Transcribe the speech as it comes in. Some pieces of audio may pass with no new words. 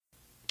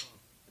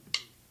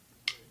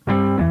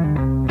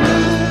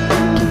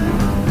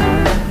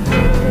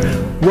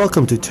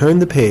welcome to Turn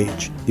the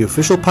Page, the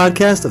official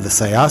podcast of the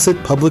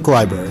Syosset Public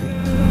Library.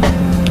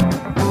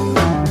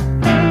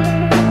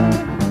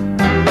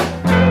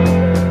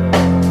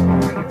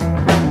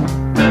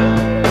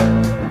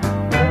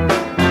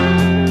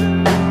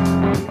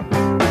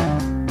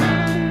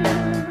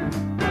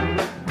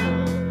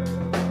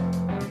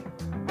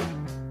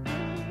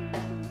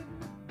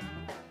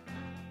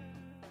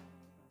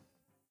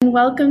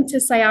 Welcome to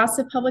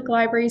Syosset Public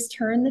Library's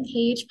Turn the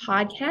Page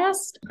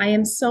podcast. I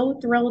am so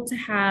thrilled to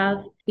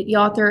have the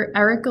author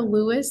Erika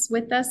Lewis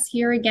with us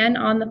here again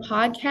on the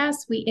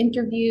podcast. We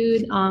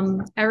interviewed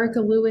Erika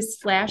Lewis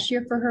last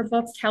year for her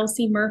book,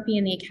 KELCIE, Murphy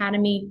and the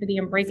Academy for the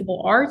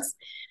Unbreakable Arts,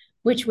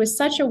 which was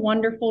such a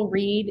wonderful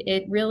read.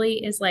 It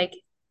really is like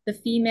the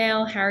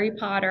female Harry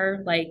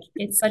Potter. Like,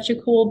 it's such a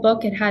cool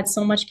book. It had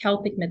so much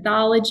Celtic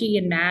mythology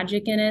and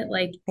magic in it.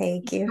 Like,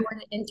 thank you. To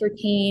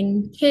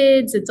entertain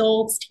kids,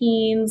 adults,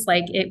 teens.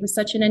 Like, it was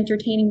such an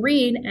entertaining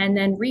read. And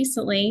then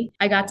recently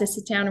I got to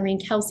sit down and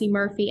read KELCIE,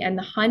 Murphy and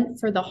the Hunt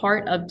for the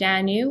Heart of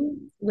DANU,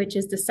 which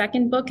is the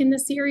second book in the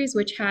series,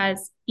 which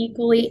has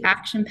equally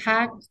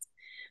action-packed,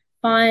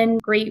 fun,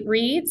 great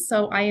reads.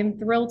 So I am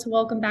thrilled to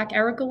welcome back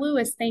Erika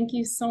Lewis. Thank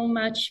you so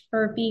much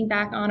for being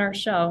back on our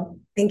show.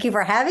 Thank you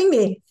for having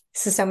me.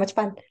 This is so much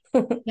fun.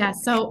 Yeah,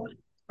 so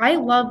I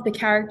love the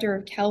character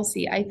of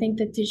KELCIE. I think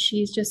that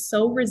she's just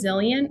so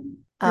resilient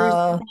through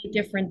so many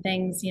different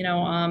things,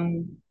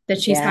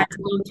 that she's had to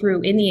go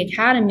through in the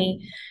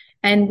academy.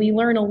 And we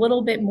learn a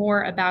little bit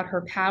more about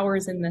her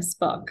powers in this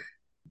book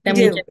than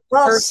we did.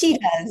 Well, she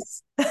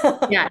does.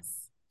 Yes.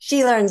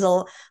 She learns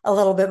a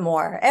little bit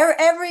more.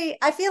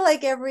 I feel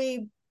like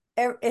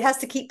it has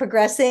to keep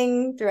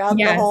progressing throughout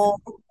the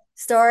whole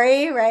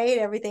story, right?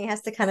 Everything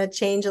has to kind of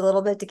change a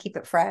little bit to keep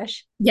it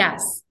fresh.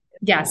 Yes.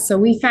 So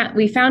we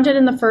found it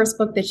in the first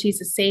book that she's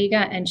a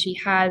Sega and she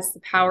has the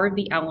power of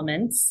the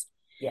elements.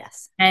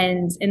 Yes.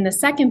 And in the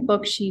second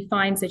book, she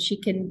finds that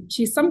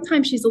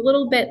sometimes she's a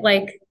little bit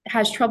like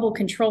has trouble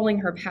controlling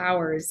her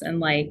powers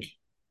and like.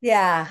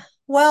 Yeah.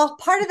 Well,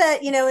 part of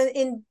that,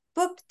 in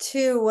book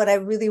 2, what I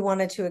really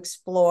wanted to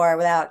explore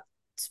without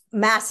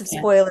massive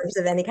spoilers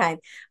of any kind,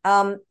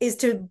 is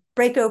to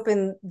break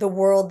open the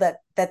world that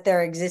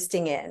they're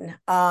existing in.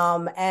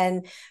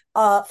 And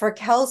for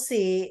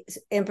KELCIE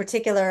in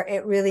particular,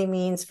 it really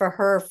means for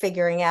her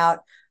figuring out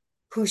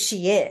who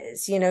she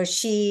is.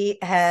 She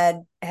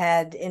had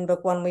in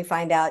book 1, we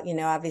find out,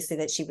 obviously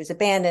that she was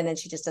abandoned and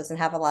she just doesn't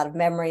have a lot of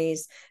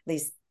memories. At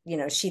least,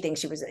 she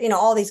thinks she was,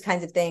 all these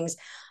kinds of things.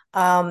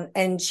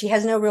 And she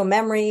has no real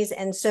memories.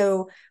 And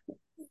so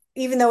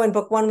even though in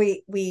book 1,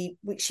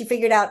 she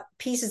figured out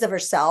pieces of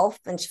herself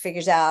and she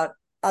figures out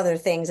other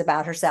things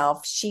about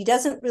herself, she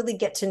doesn't really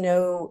get to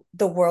know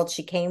the world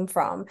she came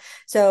from.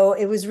 So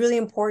it was really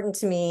important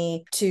to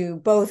me to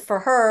both for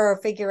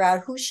her figure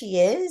out who she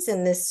is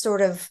in this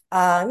sort of,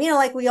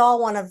 like we all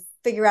want to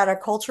figure out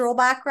our cultural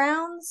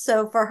background.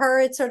 So for her,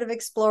 it's sort of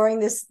exploring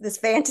this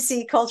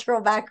fantasy cultural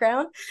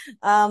background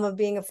of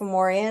being a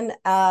Fomorian,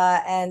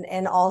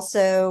 and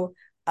also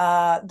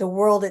the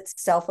world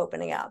itself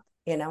opening up,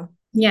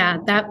 Yeah,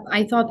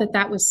 I thought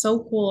that was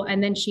so cool.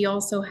 And then she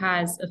also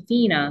has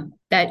Athena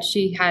that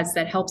she has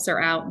that helps her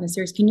out in the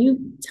series. Can you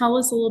tell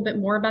us a little bit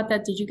more about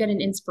that? Did you get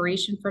an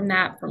inspiration from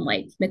that, from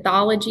like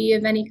mythology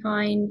of any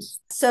kind?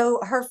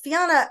 So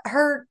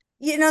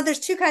there's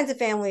 2 kinds of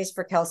families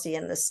for KELCIE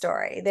in this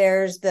story.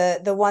 There's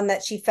the one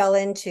that she fell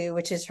into,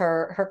 which is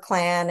her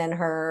clan and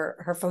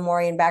her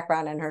Fomorian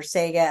background and her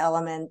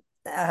Sega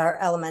her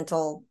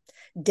elemental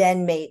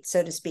den mate,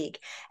 so to speak.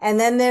 And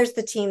then there's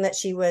the team that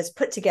she was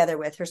put together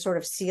with, her sort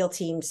of SEAL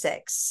Team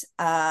 6,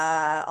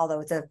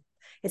 although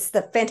it's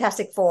the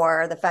Fantastic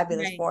Four, the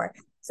Fabulous Four.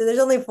 So there's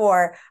only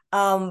 4.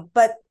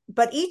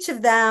 But each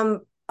of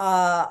them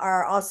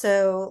are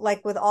also,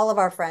 like with all of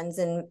our friends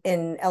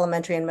in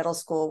elementary and middle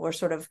school, we're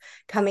sort of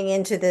coming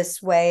into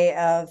this way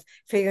of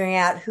figuring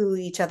out who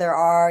each other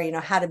are,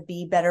 how to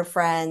be better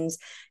friends.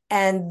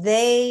 And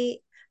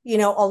they,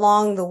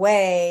 along the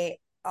way,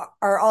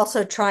 are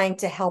also trying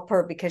to help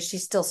her because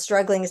she's still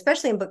struggling,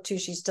 especially in book 2,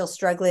 she's still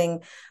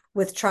struggling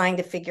with trying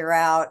to figure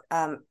out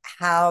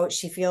how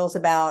she feels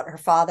about her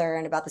father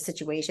and about the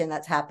situation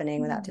that's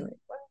happening without too many.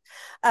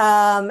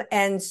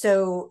 And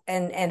so,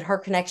 and her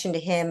connection to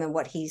him and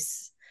what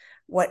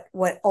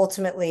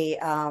ultimately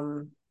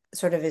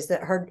sort of is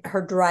that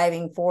her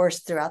driving force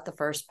throughout the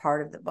first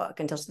part of the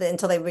book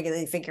until they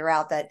really figure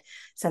out that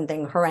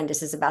something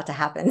horrendous is about to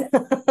happen.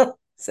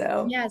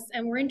 So yes,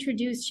 and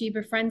she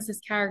befriends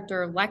this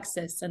character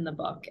Alexis in the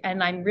book,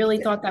 and I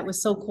really thought that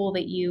was so cool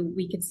that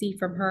we could see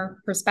from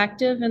her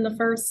perspective in the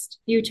first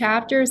few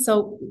chapters.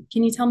 So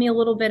can you tell me a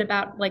little bit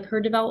about like her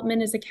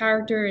development as a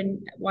character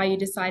and why you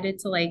decided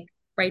to like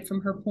write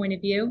from her point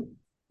of view?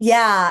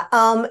 Yeah,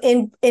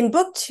 in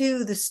book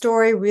 2, the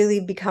story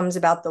really becomes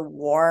about the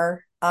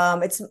war.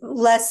 It's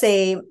less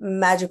a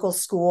magical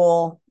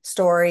school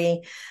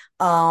story,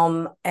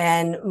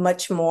 and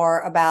much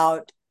more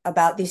about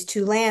about these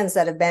two lands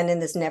that have been in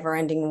this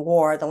never-ending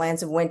war, the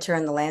lands of winter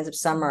and the lands of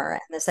summer,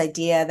 and this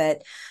idea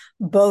that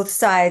both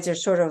sides are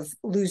sort of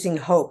losing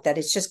hope, that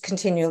it's just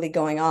continually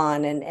going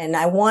on. And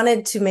I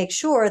wanted to make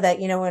sure that,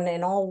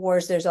 in all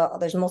wars,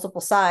 there's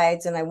multiple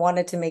sides. And I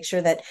wanted to make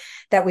sure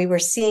that we were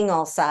seeing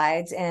all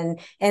sides, and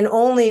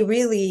only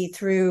really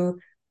through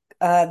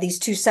these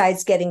two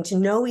sides getting to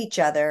know each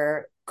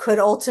other could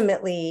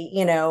ultimately,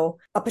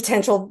 a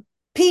potential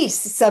peace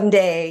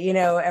someday,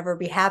 ever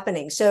be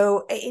happening.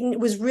 So it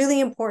was really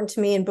important to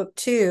me in book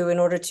 2, in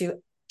order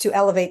to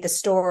elevate the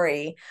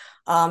story,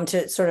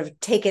 to sort of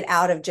take it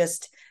out of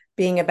just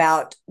being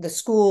about the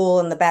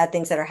school and the bad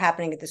things that are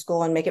happening at the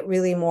school, and make it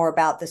really more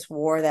about this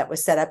war that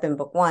was set up in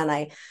book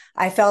 1.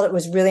 I felt it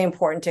was really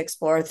important to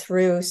explore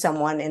through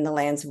someone in the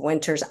Lands of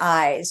Winter's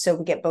eyes, so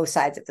we get both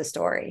sides of the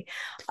story.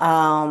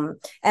 And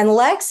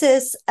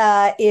Lexis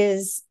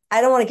is,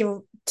 I don't want to give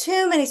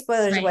too many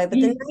spoilers away, but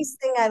the nice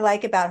thing I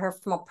like about her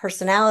from a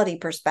personality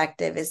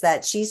perspective is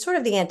that she's sort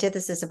of the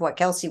antithesis of what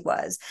KELCIE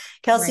was.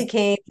 KELCIE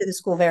came to the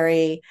school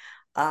very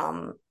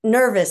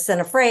nervous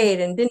and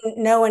afraid and didn't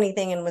know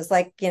anything, and was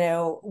like,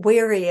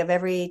 weary of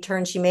every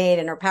turn she made,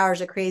 and her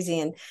powers are crazy.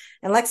 And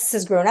Lexis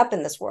has grown up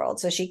in this world,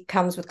 so she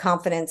comes with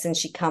confidence, and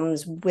she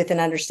comes with an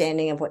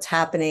understanding of what's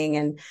happening.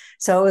 And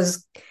so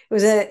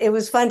it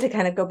was fun to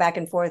kind of go back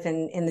and forth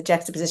in the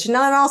juxtaposition,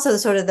 and also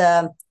sort of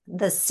the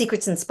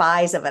secrets and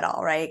spies of it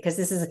all, right? Because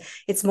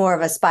it's more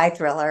of a spy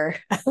thriller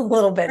a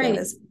little bit in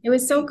this. It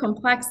was so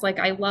complex. Like,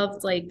 I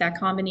loved like that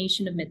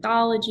combination of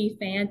mythology,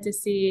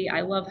 fantasy. I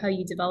love how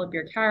you develop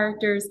your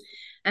characters.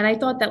 And I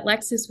thought that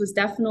Lexis was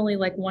definitely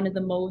like one of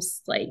the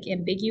most like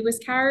ambiguous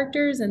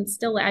characters. And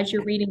still, as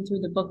you're reading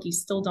through the book, you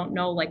still don't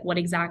know like what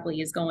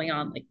exactly is going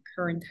on, like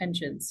her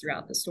intentions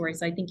throughout the story.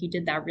 So I think you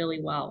did that really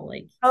well.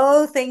 Like,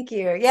 oh, thank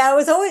you. Yeah,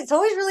 it's always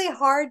really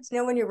hard to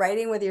know when you're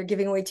writing whether you're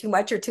giving away too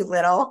much or too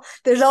little.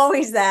 There's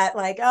always that,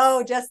 like,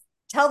 oh, just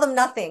tell them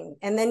nothing.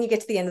 And then you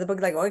get to the end of the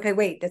book, like, okay,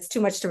 wait, that's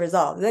too much to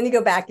resolve. And then you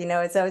go back,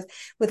 so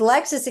with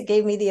Lexis, it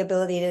gave me the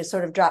ability to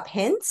sort of drop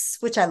hints,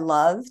 which I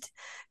loved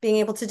being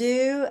able to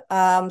do,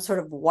 sort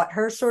of what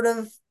her sort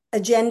of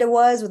agenda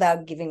was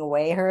without giving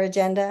away her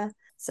agenda.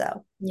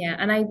 So yeah,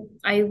 and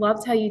I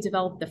loved how you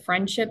developed the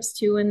friendships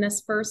too in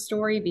this first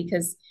story,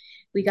 because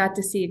we got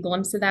to see a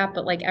glimpse of that.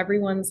 But like,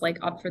 everyone's like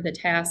up for the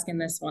task in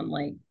this one.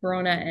 Like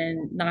Verona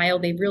and Niall,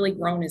 they've really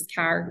grown as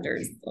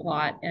characters a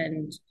lot.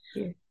 And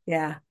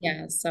yeah.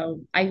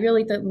 So I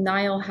really thought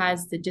Niall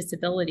has the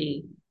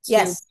disability too.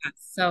 Yes.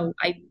 So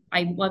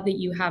I love that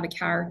you have a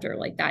character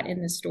like that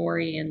in the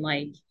story, and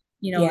like,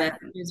 that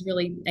is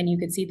really, and you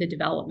could see the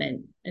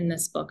development in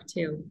this book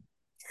too.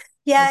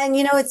 Yeah, and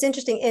it's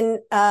interesting, and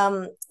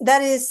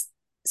that is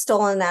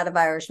stolen out of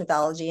Irish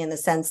mythology, in the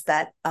sense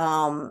that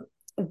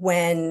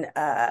when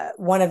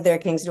one of their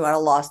kings, Nuala,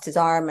 lost his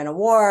arm in a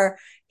war,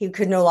 he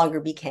could no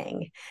longer be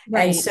king.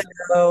 Right. And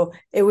so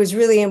it was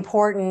really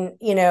important,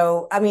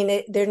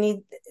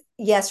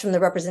 yes, from the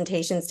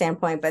representation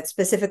standpoint, but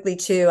specifically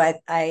too,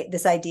 I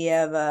this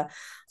idea of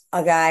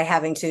a guy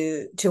having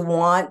to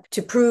want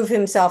to prove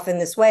himself in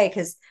this way,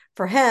 because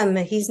for him,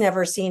 he's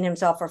never seen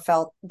himself or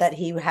felt that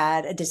he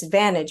had a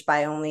disadvantage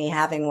by only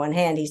having one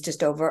hand. He's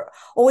just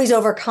always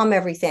overcome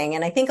everything.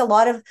 And I think a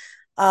lot of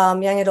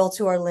young adults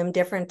who are limb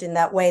different in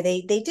that way,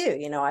 they do.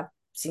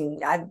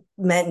 I've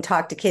met and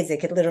talked to kids that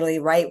could literally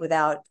write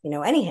without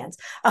any hands.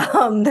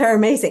 They're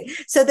amazing.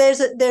 So there's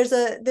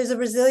a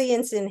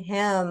resilience in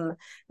him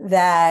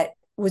that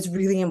was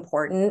really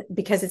important,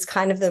 because it's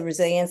kind of the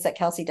resilience that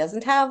KELCIE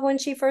doesn't have when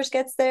she first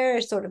gets there.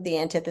 It's sort of the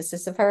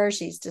antithesis of her.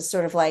 She's just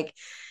sort of like,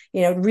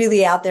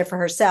 really out there for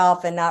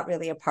herself and not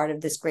really a part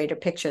of this greater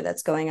picture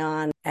that's going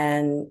on.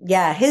 And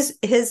yeah,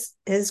 his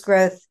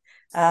growth.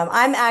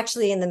 I'm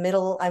actually in the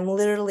middle. I'm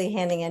literally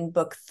handing in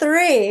book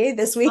 3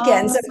 this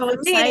weekend. Oh, so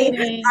exciting.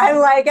 Me, I'm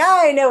like,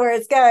 I know where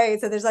it's going.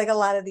 So there's like a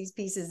lot of these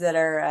pieces that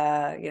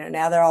are,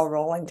 now they're all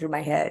rolling through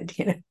my head.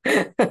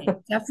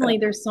 Definitely,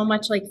 there's so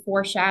much like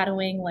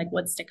foreshadowing, like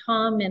what's to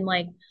come. And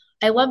like,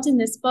 I loved in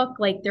this book,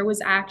 like there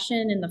was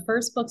action in the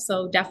first book.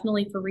 So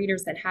definitely for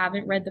readers that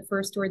haven't read the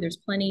first story, there's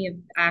plenty of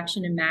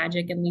action and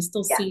magic. And we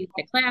still see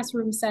the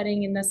classroom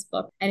setting in this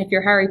book. And if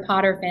you're a Harry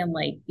Potter fan,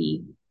 like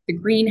the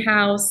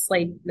greenhouse,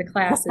 like the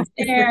class is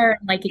there,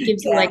 like it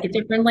gives you like a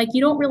different, like you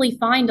don't really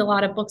find a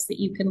lot of books that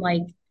you can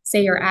like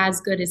say are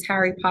as good as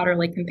Harry Potter,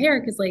 like compare,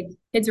 because like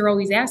kids are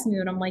always asking me,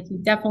 and I'm like, you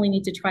definitely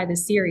need to try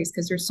this series,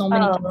 because there's so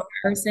many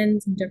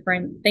comparisons and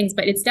different things,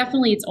 but it's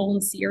definitely its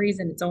own series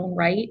in its own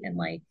right. And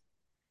like,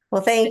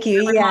 well, thank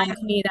you.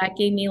 That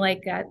gave me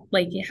like that,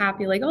 like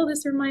happy, like, oh,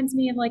 this reminds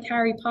me of like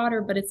Harry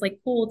Potter, but it's like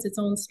cool, it's its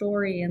own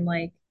story. And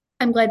like,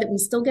 I'm glad that we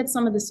still get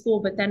some of the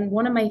school, but then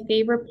one of my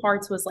favorite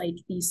parts was like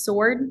the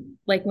sword,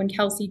 like when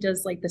KELCIE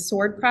does like the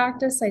sword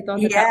practice. I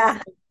thought that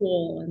was so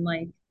cool, and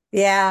like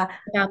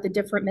about the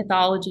different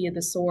mythology of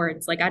the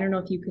swords. Like, I don't know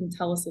if you can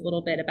tell us a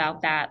little bit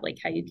about that, like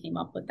how you came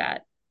up with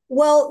that.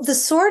 Well, the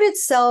sword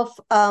itself,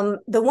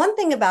 the one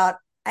thing about,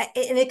 and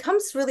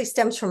it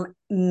stems from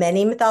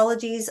many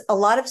mythologies, a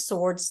lot of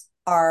swords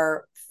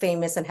are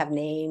famous and have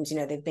names,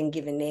 they've been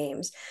given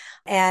names.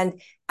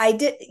 And I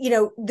did,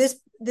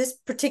 this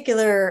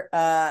particular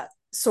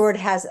sword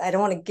has, I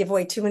don't want to give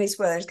away too many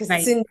spoilers because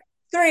it's in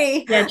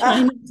 3.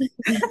 Yeah,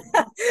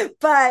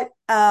 but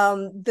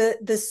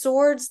the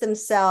swords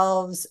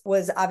themselves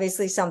was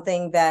obviously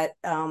something that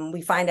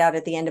we find out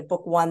at the end of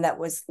book 1 that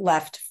was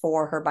left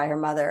for her by her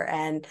mother.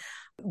 And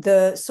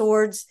the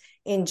swords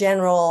in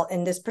general,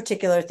 in this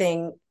particular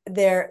thing,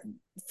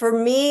 for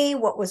me,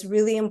 what was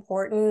really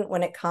important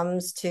when it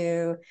comes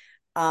to,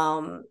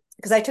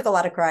 because I took a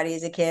lot of karate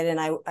as a kid, and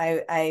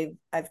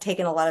I've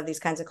taken a lot of these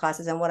kinds of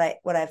classes, and what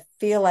I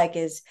feel like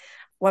is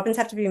weapons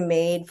have to be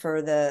made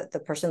for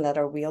the person that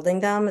are wielding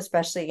them,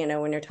 especially,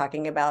 when you're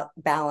talking about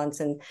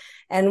balance.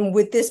 And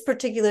with this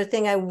particular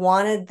thing, I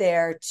wanted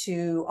there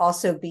to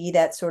also be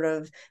that sort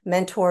of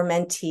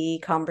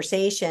mentor-mentee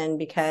conversation,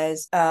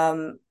 because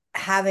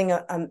having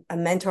a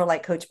mentor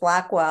like Coach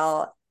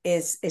Blackwell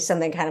is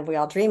something kind of we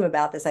all dream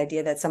about, this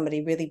idea that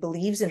somebody really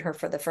believes in her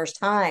for the first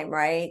time,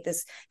 right?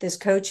 This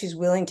coach who's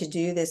willing to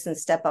do this and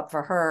step up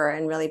for her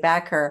and really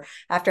back her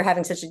after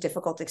having such a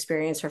difficult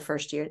experience her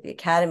first year at the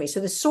academy. So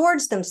the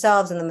swords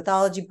themselves and the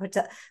mythology put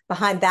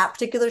behind that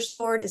particular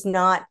sword is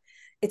not,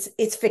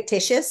 it's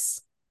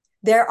fictitious.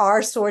 There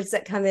are swords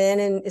that come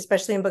in, and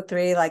especially in book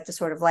 3, like the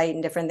Sword of Light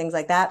and different things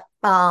like that,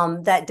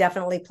 that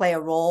definitely play a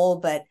role,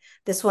 but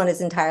this one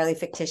is entirely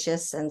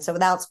fictitious. And so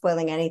without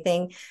spoiling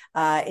anything,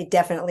 it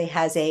definitely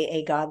has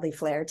a godly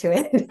flair to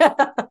it.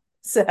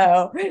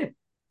 So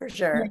for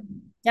sure.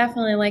 Yeah,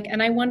 definitely.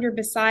 And I wonder,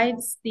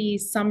 besides the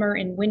summer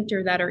and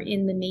winter that are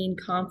in the main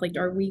conflict,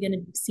 are we going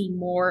to see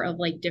more of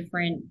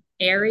different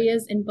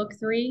areas in book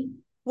 3?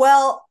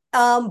 Well,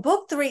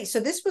 book 3. So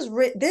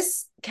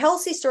this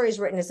KELCIE story is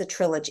written as a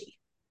trilogy.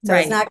 So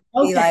it's not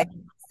going to be like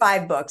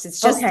 5 books. It's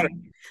just 3.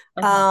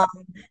 Okay.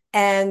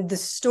 And the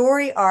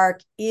story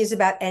arc is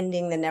about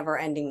ending the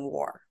never-ending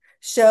war.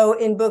 So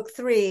in book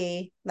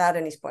 3, not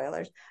any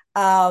spoilers,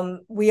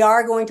 we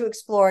are going to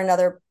explore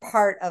another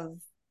part of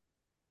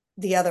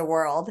the other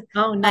world.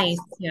 Oh, nice.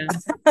 Yeah.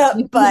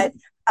 But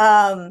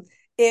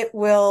it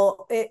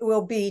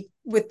will be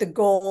with the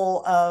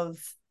goal of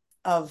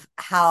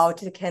how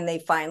can they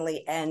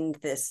finally end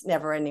this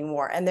never-ending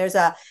war. And there's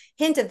a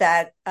hint of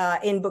that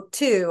in book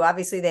 2.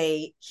 Obviously,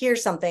 they hear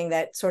something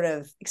that sort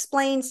of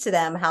explains to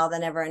them how the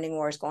never-ending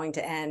war is going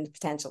to end,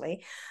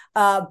 potentially.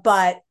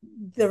 But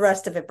the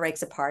rest of it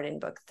breaks apart in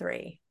book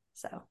 3.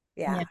 So,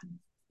 yeah.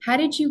 How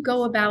did you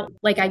go about,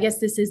 I guess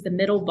this is the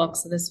middle book,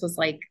 so this was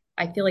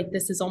I feel like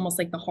this is almost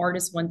the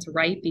hardest one to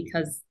write,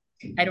 because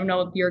I don't know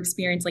if your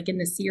experience, in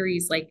the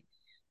series,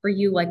 for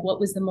you, what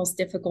was the most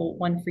difficult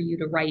one for you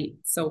to write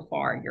so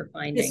far, you're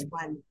finding?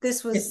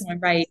 This was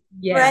right.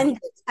 Yeah.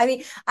 I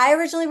mean, I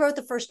originally wrote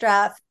the first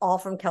draft all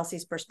from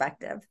KELCIE's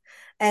perspective.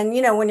 And,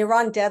 when you're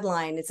on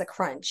deadline, it's a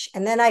crunch.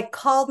 And then I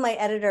called my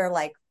editor,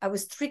 I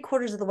was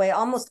 3/4 of the way,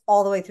 almost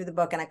all the way through the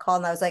book. And I called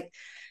and I was like,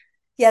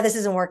 yeah, this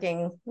isn't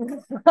working.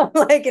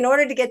 In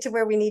order to get to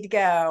where we need to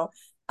go,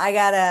 I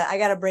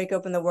gotta break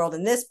open the world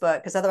in this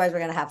book, because otherwise we're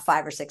going to have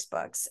 5 or 6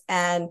 books.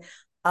 And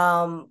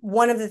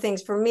one of the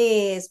things for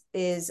me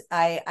is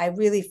I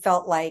really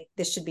felt like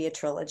this should be a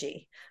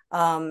trilogy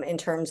in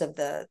terms of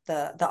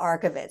the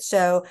arc of it.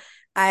 So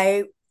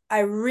I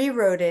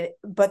rewrote it,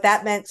 but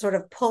that meant sort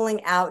of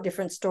pulling out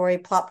different story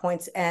plot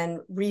points and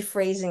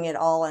rephrasing it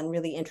all and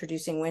really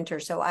introducing winter.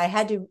 So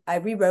I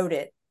rewrote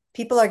it.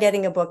 People are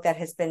getting a book that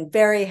has been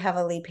very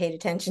heavily paid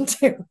attention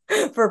to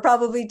for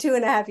probably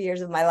 2.5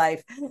 years of my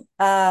life.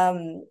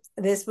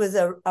 This was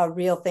a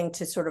real thing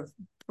to sort of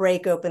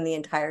break open the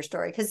entire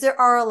story, because there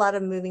are a lot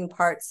of moving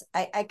parts.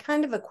 I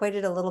kind of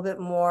equated a little bit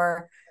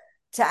more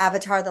to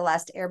Avatar: The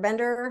Last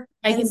Airbender.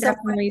 I can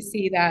definitely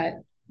see that.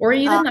 Or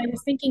even, I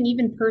was thinking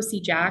even Percy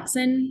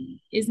Jackson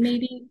is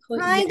maybe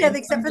kind of,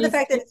 except for the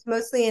fact that it's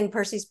mostly in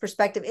Percy's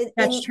perspective.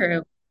 That's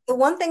true. The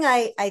one thing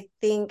I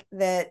think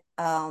that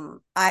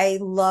I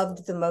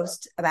loved the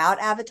most about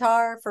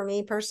Avatar, for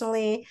me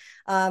personally,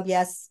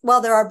 yes,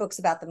 well, there are books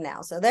about them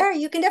now, so there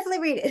you can definitely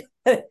read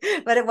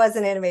it, but it was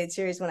an animated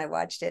series when I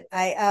watched it.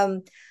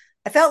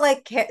 I felt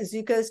like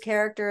Zuko's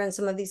character and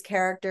some of these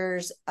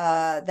characters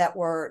that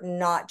were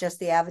not just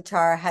the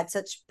Avatar had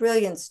such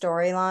brilliant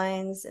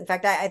storylines. In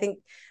fact, I think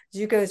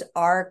Zuko's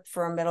arc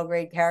for a middle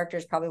grade character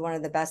is probably one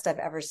of the best I've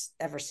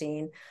ever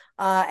seen.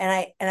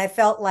 And I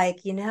felt like,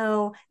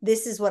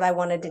 this is what I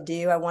wanted to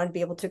do. I wanted to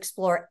be able to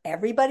explore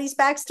everybody's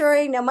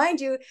backstory. Now,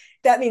 mind you,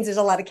 that means there's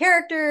a lot of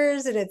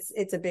characters and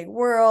it's a big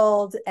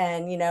world.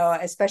 And,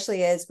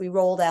 especially as we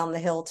roll down the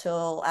hill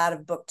till out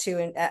of book 2,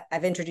 and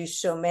I've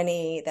introduced so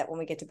many that when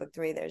we get to book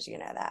 3, there's,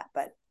 that,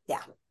 but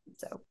yeah.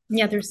 So,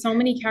 yeah, there's so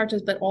many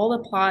characters, but all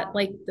the plot,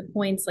 the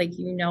points,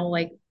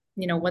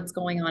 what's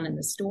going on in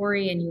the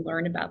story, and you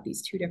learn about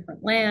these 2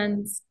 different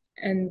lands,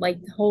 and the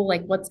whole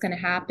what's going to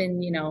happen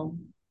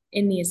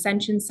in the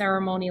ascension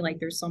ceremony.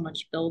 There's so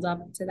much build up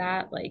to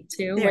that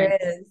too. There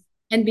is.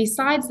 And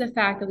besides the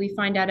fact that we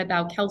find out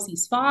about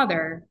KELCIE's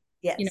father,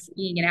 yes,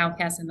 being an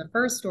outcast in the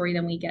first story,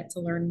 then we get to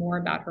learn more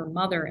about her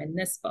mother in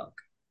this book.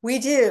 We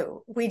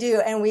do,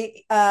 and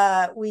we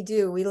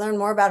learn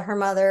more about her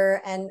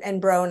mother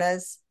and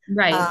Brona's,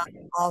 Right.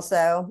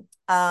 also,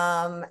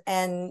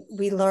 and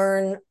we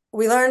learn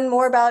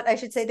more about, I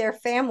should say, their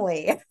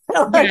family.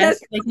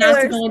 Yes, like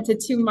not to go into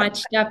too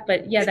much depth,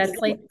 but yeah, that's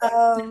like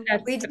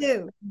We that's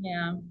do.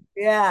 yeah.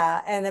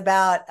 Yeah, and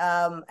about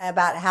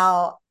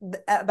how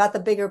about the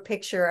bigger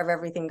picture of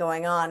everything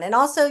going on. And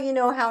also,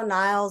 how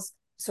Niall's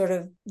sort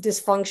of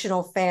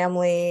dysfunctional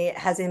family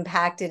has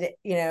impacted,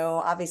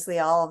 obviously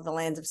all of the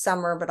Lands of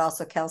Summer, but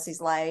also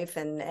KELCIE's life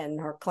and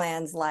her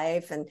clan's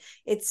life. And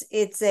it's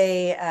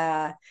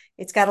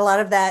got a lot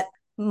of that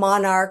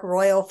monarch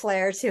royal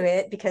flair to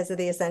it because of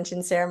the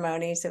Ascension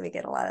ceremony. So we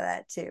get a lot of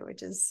that too,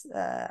 which is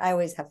I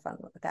always have fun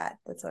with that.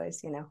 That's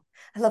always,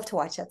 I love to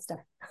watch that stuff.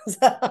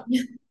 So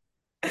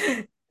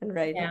and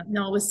write Yeah, it.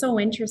 no, it was so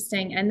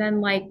interesting. And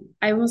then like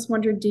I almost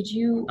wondered, did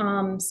you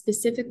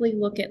specifically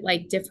look at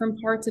like different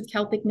parts of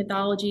Celtic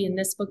mythology in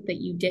this book that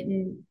you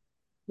didn't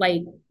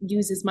like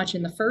use as much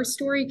in the first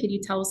story? Could you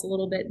tell us a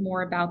little bit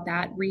more about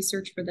that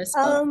research for this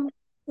book?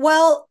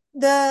 Well,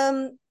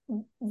 the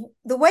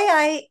way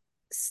I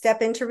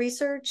step into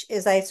research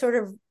is I sort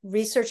of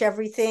research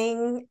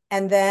everything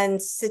and then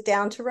sit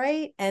down to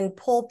write and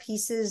pull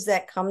pieces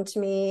that come to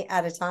me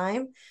at a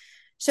time.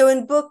 So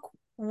in book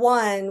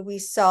one, we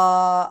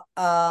saw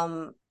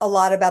a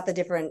lot about the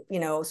different,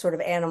 sort of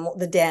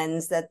the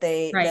dens that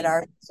Right.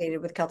 are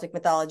associated with Celtic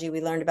mythology.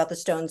 We learned about the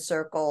stone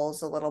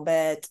circles a little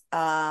bit.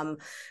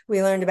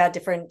 We learned about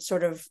different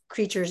sort of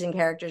creatures and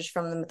characters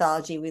from the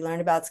mythology. We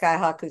learned about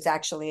Skyhawk, who's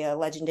actually a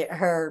legendary.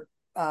 Her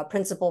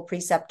principal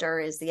preceptor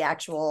is the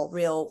actual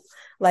real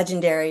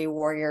legendary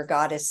warrior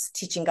goddess,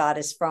 teaching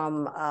goddess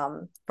from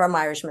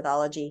Irish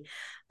mythology.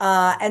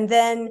 And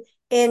then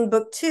in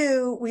book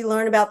two, we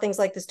learn about things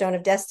like the Stone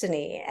of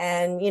Destiny.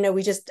 And,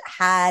 we just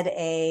had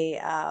a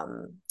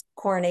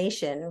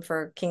coronation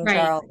for King Right.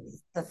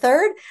 Charles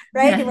III,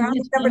 right? Yeah. We're on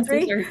number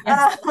three.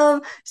 Yeah.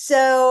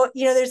 So,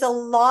 there's a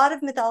lot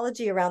of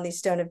mythology around these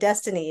Stone of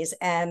Destinies.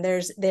 And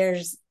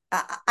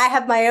I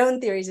have my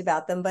own theories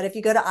about them, but if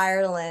you go to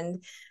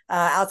Ireland,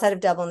 outside of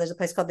Dublin, there's a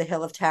place called the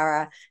Hill of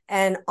Tara.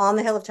 And on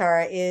the Hill of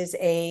Tara is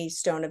a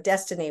Stone of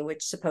Destiny,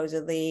 which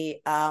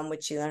supposedly,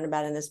 which you learn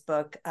about in this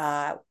book,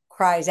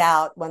 cries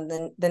out when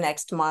the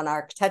next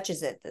monarch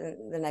touches it,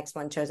 the next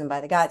one chosen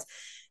by the gods.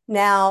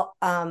 Now,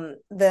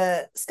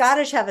 the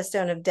Scottish have a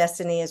Stone of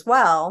Destiny as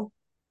well.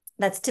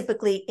 That's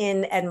typically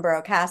in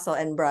Edinburgh Castle,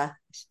 Edinburgh, I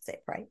should say,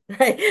 right?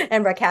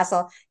 Edinburgh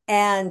Castle.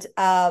 And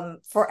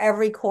for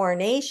every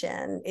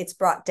coronation, it's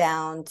brought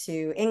down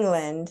to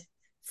England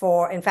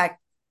in fact,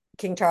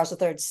 King Charles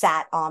III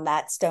sat on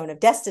that Stone of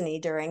Destiny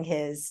during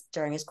his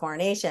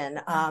coronation.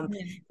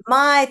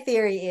 My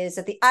theory is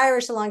that the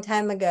Irish a long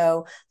time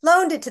ago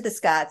loaned it to the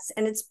Scots,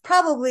 and it's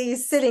probably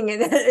sitting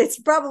in it. It's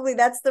probably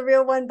that's the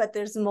real one, but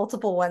there's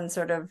multiple ones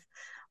sort of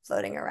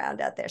floating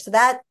around out there. So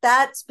that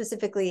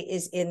specifically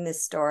is in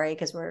this story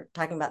because we're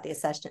talking about the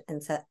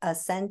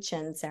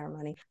Ascension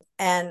ceremony,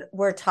 and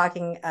we're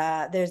talking.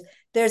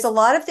 There's a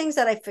lot of things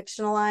that I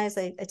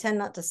fictionalize. I tend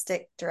not to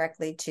stick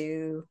directly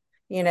to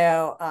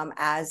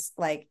as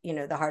like,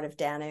 the heart of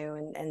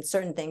Danu and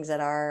certain things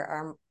that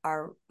are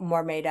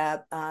more made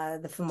up.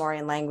 The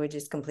Fomorian language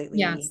is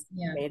completely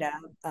made up,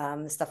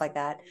 stuff like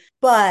that.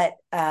 But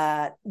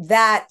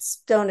that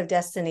Stone of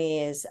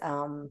Destiny is,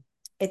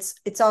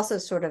 it's also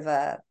sort of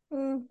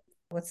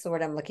what's the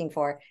word I'm looking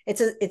for?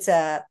 It's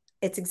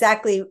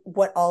exactly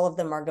what all of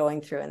them are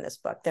going through in this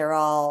book. They're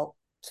all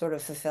sort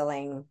of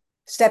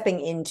stepping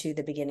into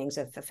the beginnings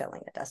of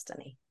fulfilling a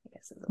destiny, I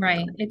guess.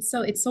 Right. It's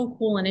so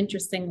cool and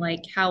interesting,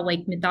 like how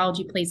like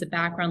mythology plays a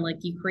background, like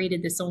you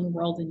created this own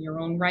world in your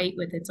own right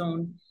with its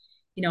own,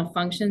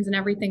 functions and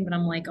everything. But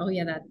I'm like, oh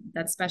yeah,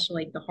 that's special,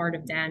 like the heart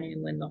of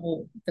Danu and the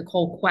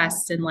whole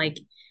quest. And like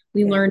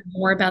we learned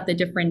more about the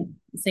different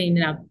saying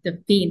the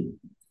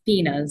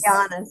Fianas.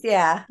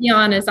 Yeah.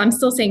 Fianas. I'm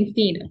still saying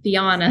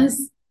Fianas.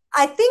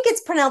 I think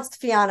it's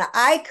pronounced Fianna.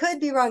 I could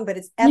be wrong, but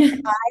it's Yeah.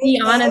 Fianna.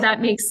 Fianna, that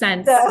makes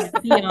sense. So,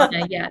 Yeah,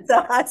 Fianna, yes.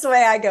 So that's the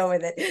way I go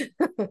with it.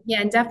 Yeah,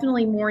 and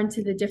definitely more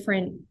into the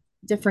different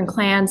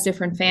clans,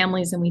 different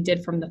families than we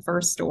did from the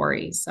first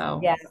story. So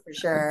yeah, for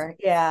sure.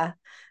 Yeah.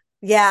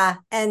 Yeah.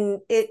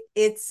 And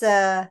it's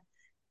the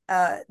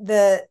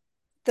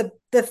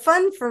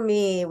fun for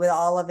me with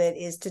all of it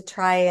is to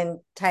try and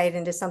tie it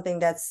into something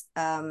that's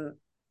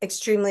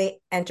extremely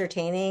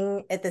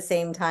entertaining at the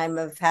same time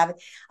of having.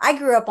 I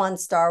grew up on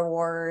Star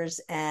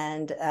Wars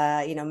and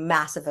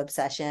massive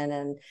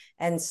obsession,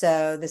 and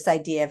so this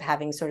idea of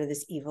having sort of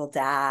this evil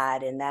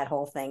dad and that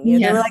whole thing,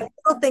 there were like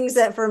little things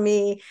that for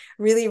me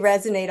really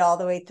resonate all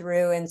the way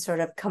through and sort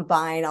of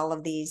combine all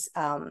of these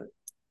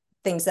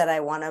things that I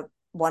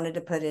wanted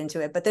to put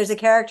into it. But there's a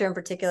character in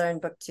particular in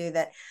book two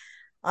that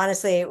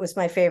honestly, it was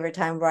my favorite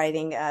time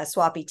writing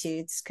Swappy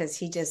Toots because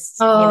he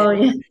just,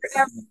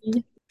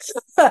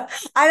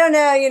 I don't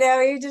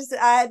know, he just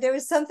there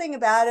was something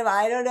about him.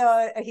 I don't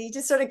know. He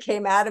just sort of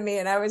came out of me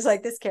and I was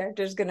like, this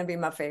character is going to be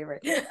my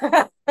favorite.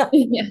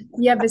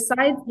 Yeah.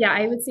 Besides, yeah,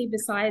 I would say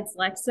besides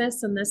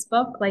Lexus in this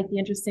book, like the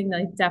interesting,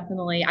 like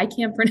definitely, I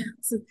can't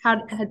pronounce it, how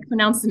to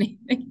pronounce the name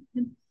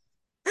again.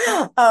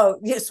 Oh,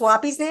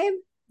 Swappy's name?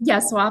 Yeah,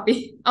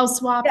 Swappy. Oh,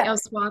 Swappy. Yeah. Oh,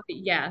 Swappy.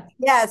 Yeah.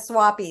 Yeah,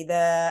 Swappy,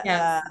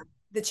 Yes.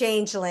 the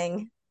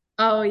changeling.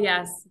 Oh,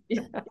 yes.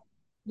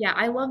 Yeah,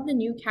 I love the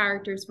new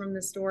characters from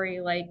the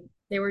story. Like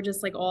they were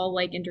just like all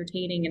like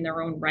entertaining in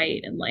their own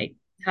right and like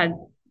had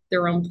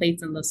their own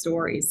place in the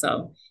story.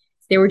 So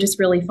they were just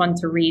really fun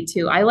to read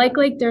too. I like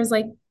there's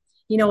like,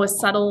 a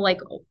subtle like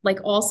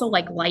also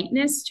like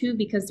lightness too,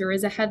 because there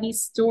is a heavy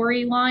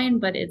storyline,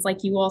 but it's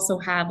like you also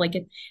have like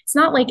it's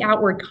not like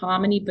outward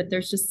comedy, but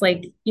there's just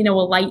like, a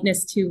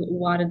lightness to a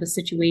lot of the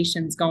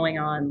situations going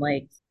on,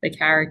 like the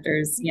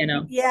characters.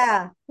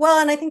 Yeah. Well,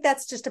 and I think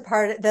that's just a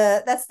part of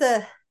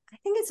I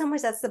think in some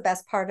ways that's the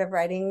best part of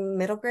writing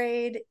middle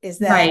grade is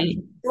that Right.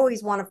 you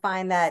always want to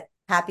find that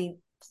happy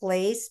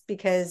place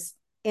because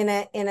in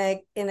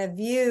a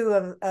view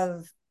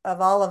of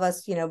all of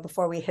us,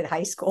 before we hit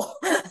high school,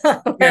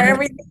 where Yeah.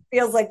 everything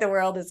feels like the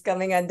world is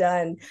coming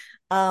undone.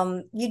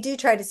 You do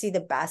try to see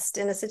the best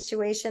in a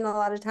situation a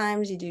lot of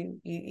times. You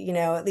do,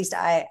 at least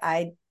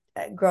I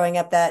growing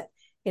up that,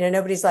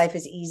 nobody's life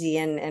is easy.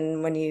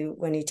 And when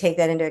you take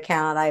that into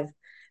account,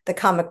 the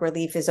comic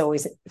relief is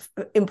always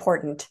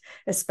important,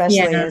 especially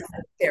Yeah. as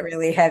they get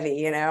really heavy.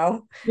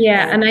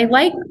 Yeah, And and I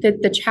like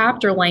the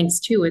chapter lengths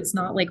too. It's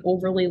not like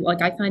overly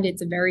like I find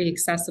it's a very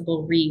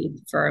accessible read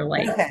for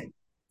like okay.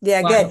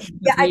 Yeah, a lot good. of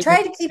Yeah, I readers.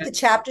 try to keep the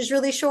chapters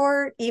really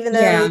short, even though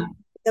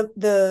Yeah.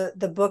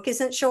 the book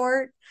isn't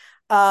short.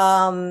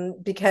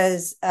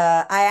 Because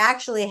I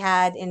actually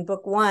had in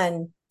book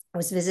one, I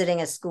was visiting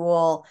a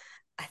school.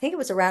 I think it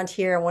was around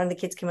here, and one of the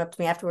kids came up to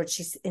me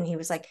afterwards. And he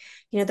was like,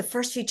 the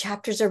first few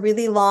chapters are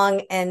really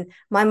long, and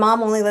my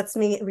mom only lets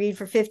me read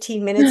for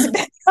 15 minutes at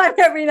bedtime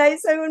every night.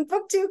 So in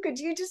book two, could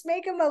you just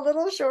make them a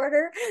little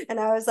shorter?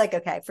 And I was like,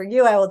 okay, for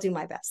you, I will do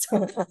my best.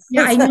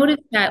 Yeah, I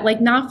noticed that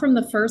like not from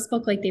the first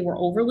book like they were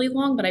overly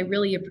long, but I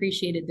really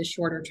appreciated the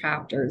shorter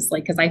chapters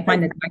like because I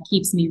find that that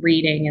keeps me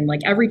reading and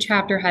like every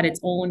chapter had its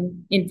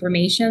own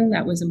information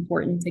that was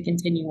important to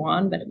continue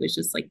on, but it was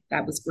just like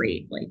that was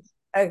great. Like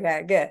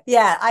Okay, good.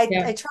 Yeah, I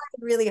yeah. tried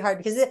really hard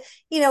because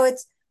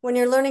it's when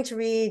you're learning to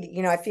read,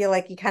 I feel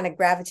like you kind of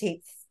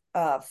gravitate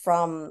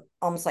from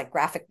almost like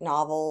graphic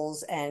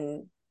novels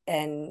and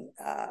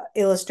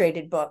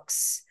illustrated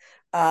books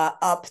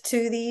up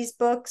to these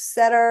books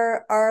that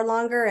are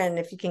longer. And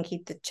if you can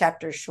keep the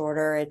chapters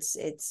shorter, it's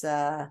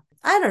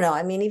I don't know.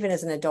 I mean, even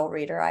as an adult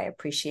reader, I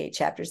appreciate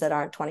chapters that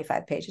aren't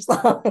 25 pages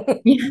long.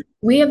 Yeah.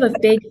 We have a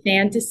big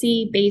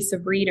fantasy base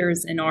of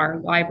readers in our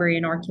library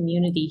in our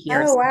community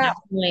here. Oh, So wow.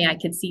 definitely I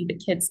could see the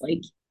kids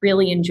like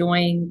really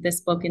enjoying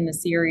this book in the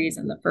series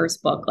and the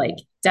first book, like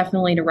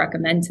definitely to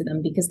recommend to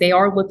them because they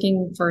are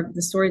looking for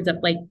the stories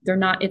that like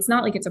it's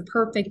not like it's a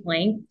perfect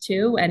length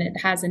too, and it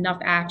has enough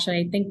action.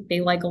 I think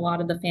they like a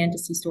lot of the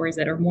fantasy stories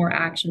that are more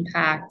action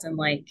packed and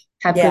like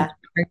have good Yeah.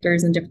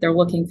 characters and if they're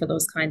looking for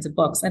those kinds of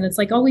books. And it's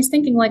like always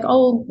thinking like,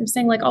 oh, they're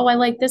saying like, oh, I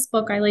like this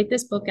book, and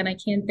I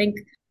can't think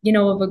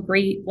of a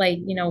great like,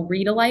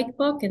 read alike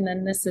book. And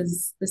then this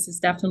is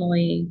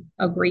definitely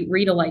a great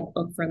read alike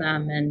book for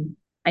them. And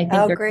I think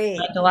Oh, there's great.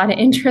 like a lot of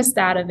interest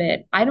out of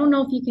it. I don't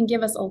know if you can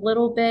give us a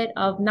little bit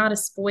of not a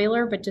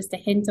spoiler, but just a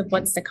hint of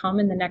what's to come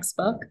in the next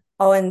book.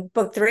 Oh, and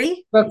book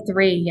three? Book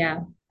three,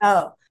 yeah.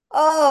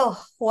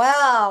 Oh,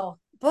 wow.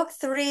 Book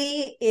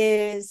three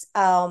is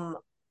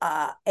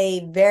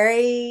a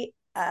very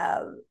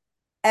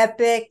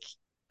epic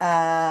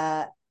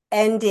uh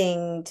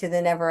ending to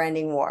the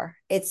never-ending war.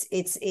 It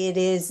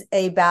is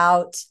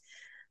about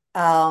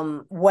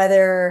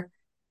whether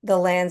the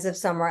lands of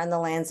summer and the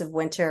lands of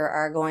winter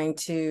are going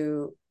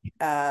to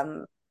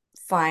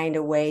find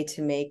a way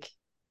to make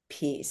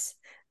peace.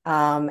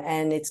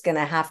 And it's going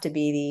to have to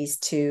be these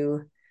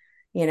two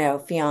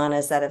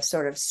Fionas that have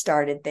sort of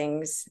started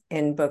things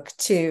in book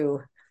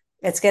two.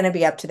 It's going to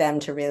be up to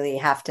them to really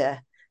have to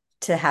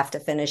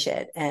finish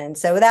it. And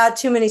so without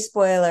too many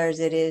spoilers,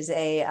 it is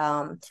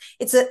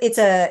it's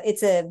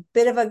a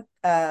bit of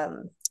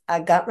a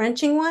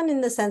gut-wrenching one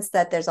in the sense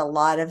that there's a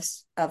lot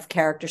of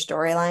character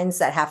storylines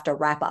that have to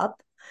wrap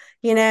up,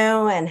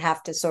 and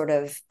have to sort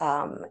of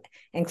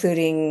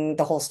including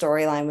the whole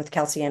storyline with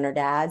KELCIE and her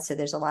dad. So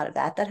there's a lot of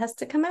that has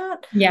to come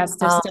out. Yes,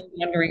 they're still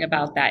wondering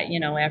about that,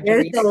 after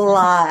There's reading. a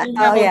lot. Still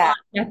Oh have a yeah. lot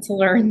yet to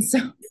learn. So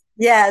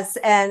Yes,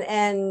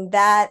 and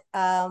that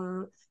a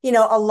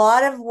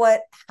lot of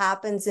what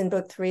happens in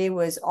book three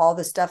was all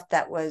the stuff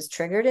that was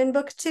triggered in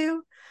book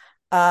two.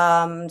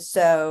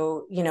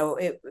 So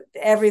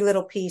every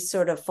little piece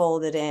sort of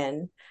folded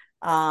in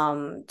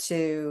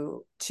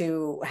to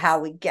how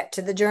we get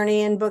to the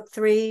journey in book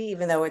three,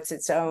 even though it's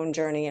its own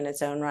journey in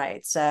its own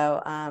right.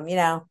 So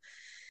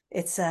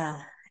it's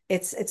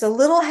it's a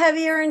little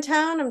heavier in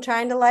tone. I'm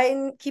trying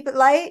to keep it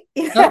light,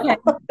 Okay.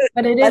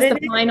 But it but is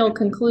the final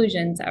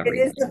conclusion to it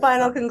is the everything.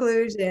 final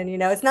conclusion.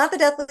 It's not the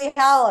Deathly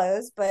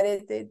Hallows, but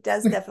it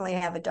does definitely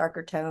have a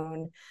darker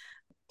tone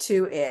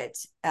to it,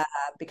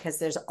 because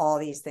there's all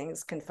these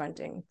things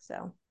confronting.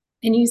 So,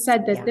 And you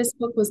said that yeah. this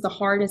book was the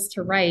hardest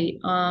to write.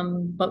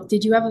 But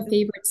did you have a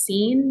favorite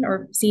scene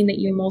or scene that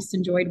you most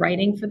enjoyed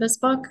writing for this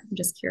book? I'm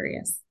just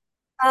curious.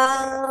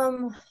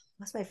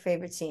 What's my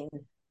favorite scene?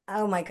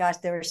 Oh my gosh,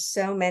 there were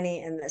so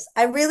many in this.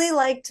 I really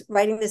liked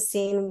writing the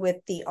scene with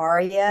the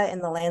aria in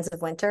the Lands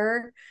of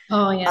Winter.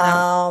 Oh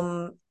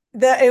yeah,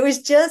 It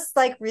was just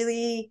like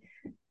really,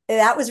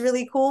 that was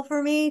really cool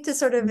for me to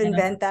sort of yeah.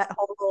 invent that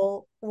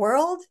whole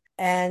world.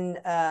 And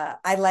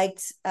I like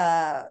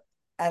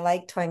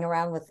toying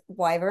around with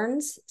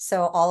wyverns.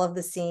 So all of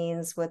the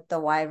scenes with the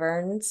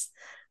wyverns,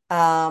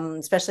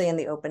 especially in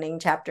the opening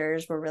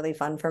chapters, were really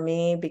fun for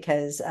me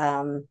because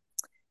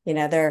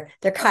they're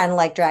kind of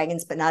like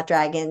dragons, but not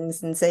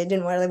dragons. And so you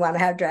didn't really want to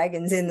have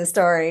dragons in the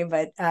story.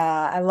 But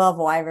I love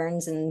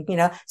wyverns, and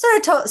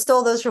sort of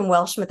stole those from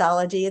Welsh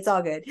mythology. It's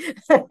all good.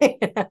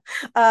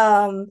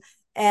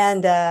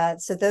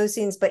 So those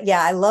scenes, but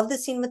yeah, I love the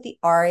scene with the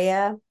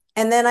aria.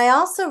 And then I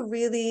also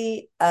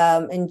really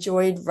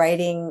enjoyed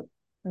writing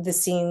the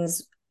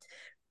scenes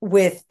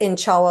in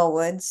Chawwell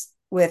Woods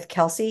with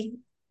KELCIE,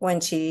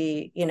 when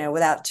she,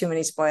 without too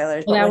many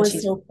spoilers, Well, but that when was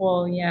she's so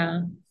cool.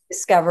 Yeah.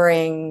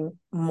 discovering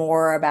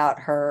more about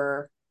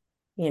her,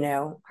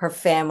 her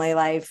family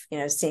life,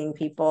 seeing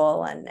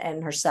people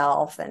and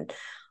herself and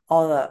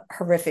all the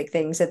horrific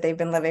things that they've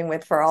been living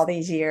with for all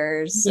these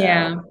years.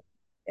 Yeah. So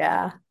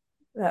yeah,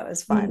 that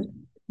was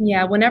fun.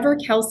 Yeah, whenever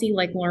KELCIE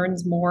like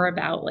learns more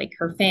about like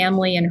her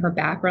family and her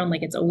background,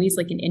 like it's always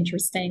like an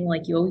interesting,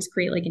 like you always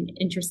create like an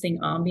interesting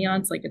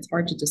ambiance. Like it's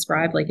hard to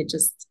describe. Like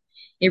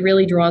it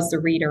really draws the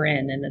reader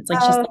in, and it's like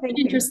just Oh, like an thank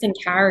you. interesting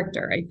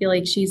character. I feel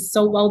like she's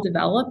so well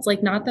developed.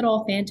 Like not that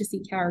all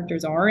fantasy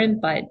characters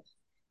aren't, but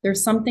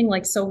there's something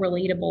like so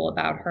relatable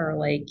about her,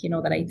 like,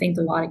 that I think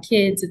a lot of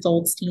kids,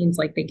 adults, teens,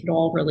 like they could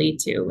all relate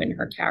to in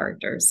her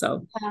character.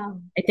 So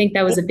I think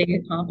that was a big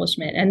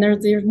accomplishment. And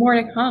there's more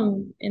to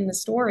come in the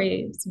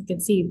story. So you can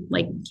see,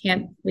 like,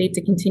 can't wait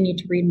to continue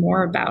to read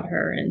more about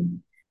her,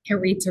 and can't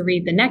wait to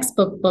read the next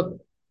book, book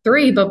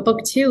 3. But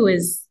book 2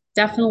 is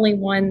definitely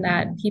one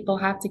that people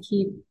have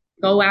to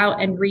go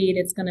out and read.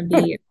 It's going to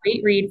be a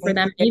great read for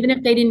them. Even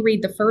if they didn't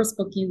read the first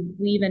book, you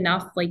leave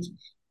enough, like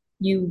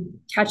you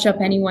catch up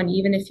anyone,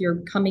 even if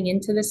you're coming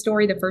into the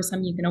story the first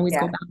time, you can always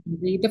go back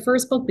and read the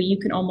first book, but you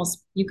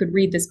could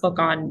read this book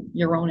on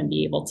your own and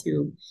be able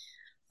to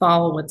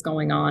follow what's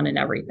going on and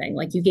everything.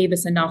 Like you gave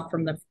us enough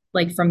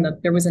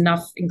there was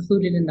enough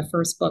included in the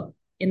first book,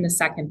 in the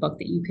second book,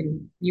 that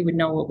you would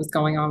know what was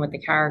going on with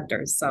the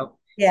characters. So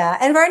yeah,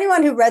 and for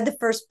anyone who read the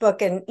first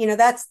book, and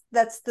that's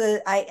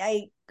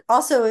I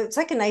also, it's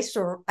like a nice,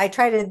 I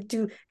try to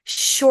do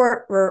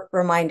short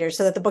reminders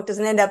so that the book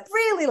doesn't end up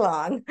really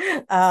long.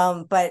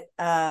 But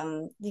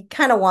you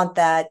kind of want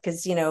that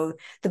because the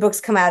books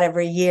come out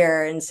every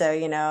year, and so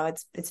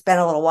it's been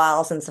a little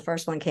while since the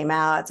first one came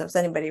out. So if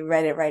anybody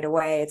read it right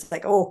away, it's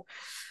like, oh,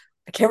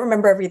 I can't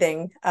remember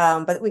everything.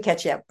 But we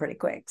catch you up pretty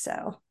quick.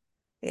 So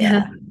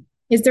yeah.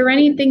 Is there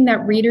anything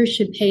that readers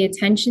should pay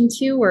attention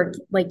to or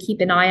like keep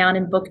an eye on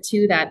in book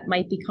 2 that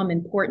might become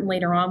important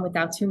later on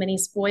without too many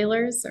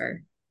spoilers?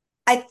 Or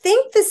I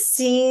think the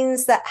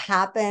scenes that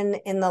happen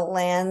in the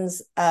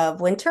Lands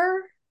of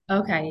Winter,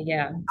 okay,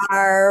 yeah,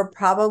 are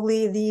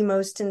probably the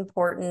most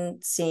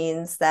important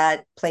scenes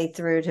that play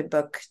through to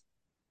book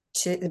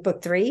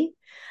 3.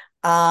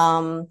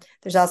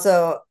 There's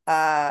also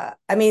there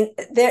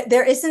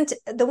isn't,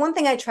 the one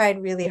thing I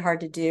tried really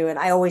hard to do, and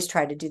I always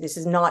try to do this,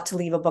 is not to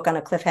leave a book on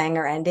a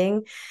cliffhanger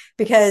ending,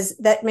 because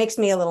that makes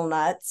me a little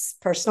nuts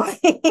personally.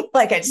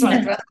 Like I just want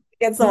to throw it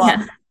against the wall.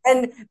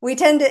 And we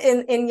tend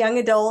to, in young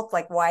adults,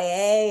 like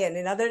YA and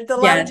in others, a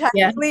lot of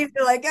times leave,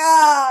 they're like,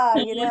 how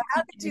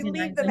could you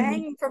leave them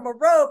hanging from a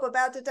rope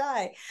about to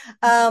die?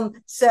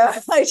 So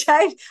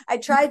I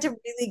tried to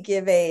really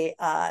give a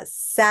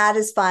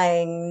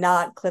satisfying,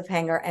 not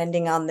cliffhanger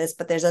ending on this,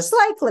 but there's a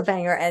slight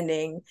cliffhanger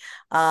ending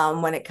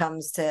when it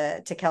comes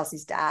to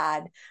KELCIE's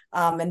dad.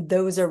 And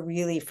those are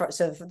really,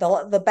 so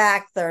the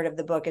back third of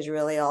the book is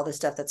really all the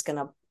stuff that's going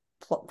to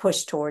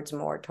push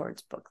more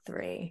towards book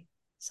 3.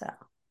 So.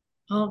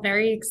 Oh,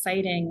 very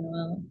exciting.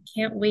 Well,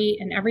 can't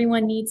wait. And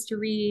everyone needs to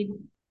read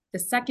the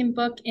second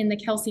book in the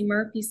Kelsey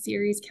Murphy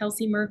series,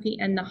 Kelsey Murphy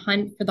and the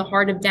Hunt for the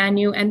Heart of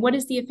Danu. And what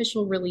is the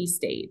official release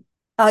date?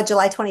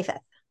 July 25th.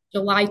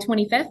 July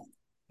 25th?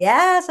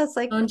 Yes, that's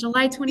like on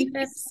July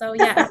 25th. So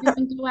yeah,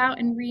 everyone go out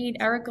and read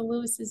Erika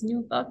Lewis's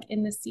new book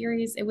in the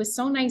series. It was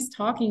so nice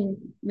talking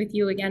with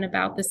you again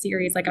about the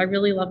series. Like I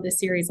really love the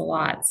series a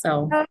lot.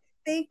 So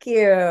thank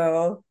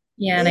you.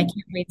 Yeah, and I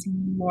can't wait to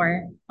know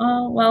more.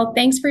 Oh, well,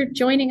 thanks for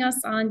joining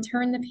us on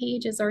Turn the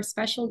Page. As our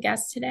special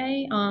guest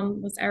today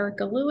was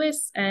Erika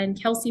Lewis,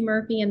 and Kelsey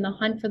Murphy and The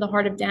Hunt for the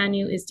Heart of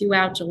Danu is due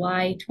out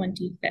July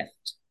 25th.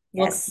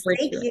 Yes,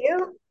 thank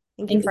you.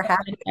 Thank you for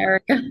having me,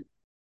 Erika.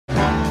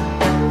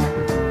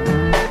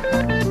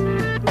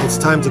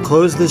 it's time to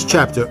close this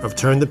chapter of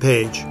Turn the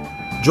Page.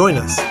 Join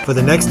us for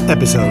the next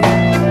episode.